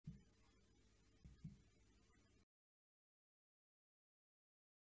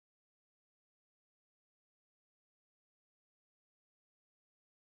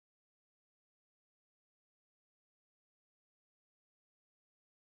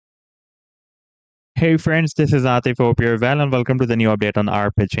Hey friends, this is Atif. Hope you're well and welcome to the new update on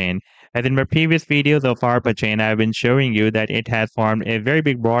ARPA chain. As in my previous videos of ARPA chain, I've been showing you that it has formed a very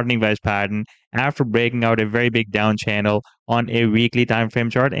big broadening wedge pattern after breaking out a very big down channel on a weekly time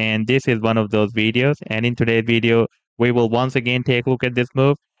frame chart. And this is one of those videos. And in today's video, we will once again take a look at this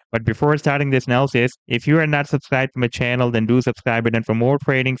move. But before starting this analysis, if you are not subscribed to my channel, then do subscribe it. And for more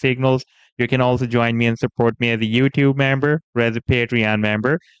trading signals, you can also join me and support me as a YouTube member or as a Patreon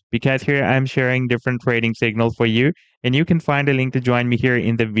member, because here I'm sharing different trading signals for you, and you can find a link to join me here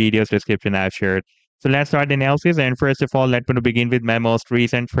in the video's description I've shared. So let's start the analysis. And first of all, let me begin with my most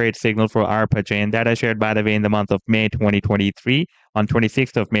recent trade signal for ARPA chain that I shared, by the way, in the month of May 2023, on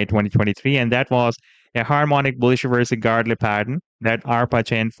 26th of May 2023. And that was a harmonic bullish reversal Gardner pattern that ARPA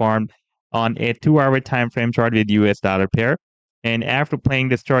chain formed on a 2-hour time frame chart with US dollar pair. And after playing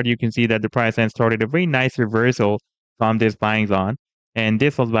this chart, you can see that the price line started a very nice reversal from this buying zone. And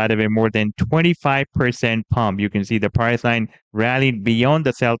this was, by the way, more than 25% pump. You can see the price line rallied beyond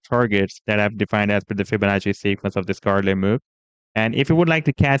the sell targets that I've defined as per the Fibonacci sequence of this Gardner move. And if you would like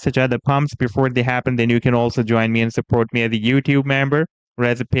to catch such other pumps before they happen, then you can also join me and support me as a YouTube member or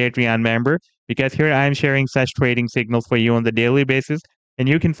as a Patreon member, because here I'm sharing such trading signals for you on the daily basis. And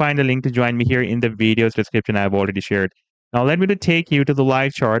you can find a link to join me here in the video's description I've already shared. Now, let me to take you to the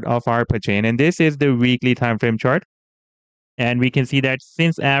live chart of ARPA chain. And this is the weekly time frame chart. And we can see that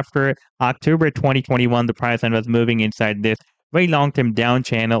since after October 2021, the price line was moving inside this very long-term down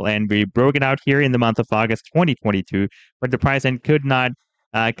channel, and we broke it out here in the month of August 2022, but the price line could not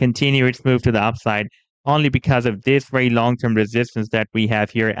continue its move to the upside only because of this very long-term resistance that we have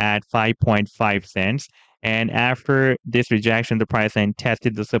here at 5.5 cents. And after this rejection, the price line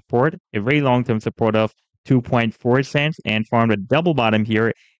tested the support, a very long-term support of 2.4 cents, and formed a double bottom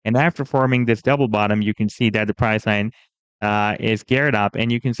here. And after forming this double bottom, you can see that the price line is geared up,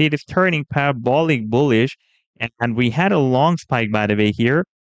 and you can see it is turning parabolic bullish. And we had a long spike, by the way, here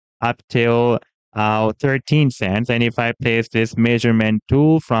up till 13 cents. And if I place this measurement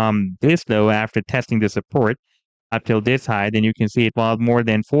tool from this low after testing the support up till this high, then you can see it was more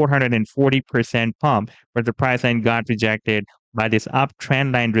than 440% pump, but the price line got rejected by this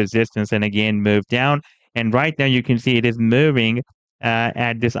uptrend line resistance and again moved down. And right now you can see it is moving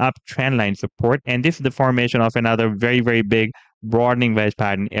at this uptrend line support. And this is the formation of another very, very big broadening wedge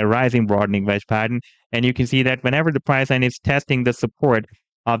pattern, a rising broadening wedge pattern. And you can see that whenever the price line is testing the support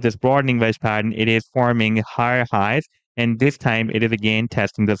of this broadening wedge pattern, it is forming higher highs. And this time it is again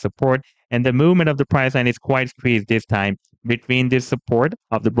testing the support. And the movement of the price line is quite squeezed this time between this support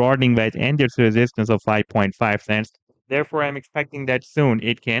of the broadening wedge and this resistance of 5.5 cents. Therefore, I'm expecting that soon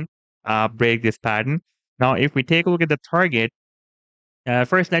it can break this pattern. Now, if we take a look at the target,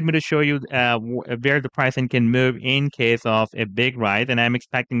 first, let me just show you where the pricing can move in case of a big rise. And I'm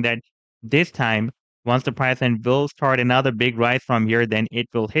expecting that this time, once the pricing will start another big rise from here, then it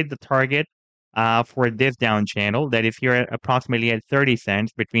will hit the target for this down channel that is here at approximately at 30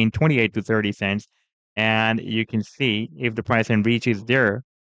 cents, between 28 to 30 cents. And you can see if the pricing reaches there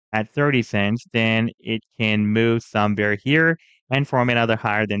at 30 cents, then it can move somewhere here and form another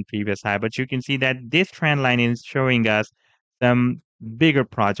higher than previous high. But you can see that this trend line is showing us some bigger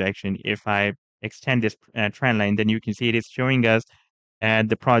projection. If I extend this trend line, then you can see it is showing us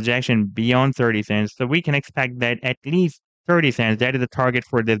the projection beyond 30 cents. So we can expect that at least 30 cents, that is the target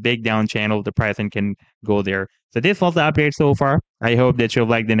for this big down channel. The price can go there. So this was the update so far. I hope that you've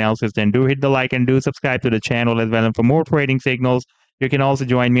liked the analysis. Then do hit the like and do subscribe to the channel as well. And for more trading signals, you can also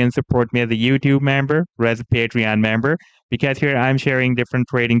join me and support me as a YouTube member or as a Patreon member, because here I'm sharing different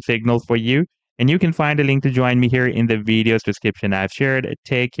trading signals for you. And you can find a link to join me here in the video's description I've shared.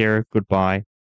 Take care. Goodbye.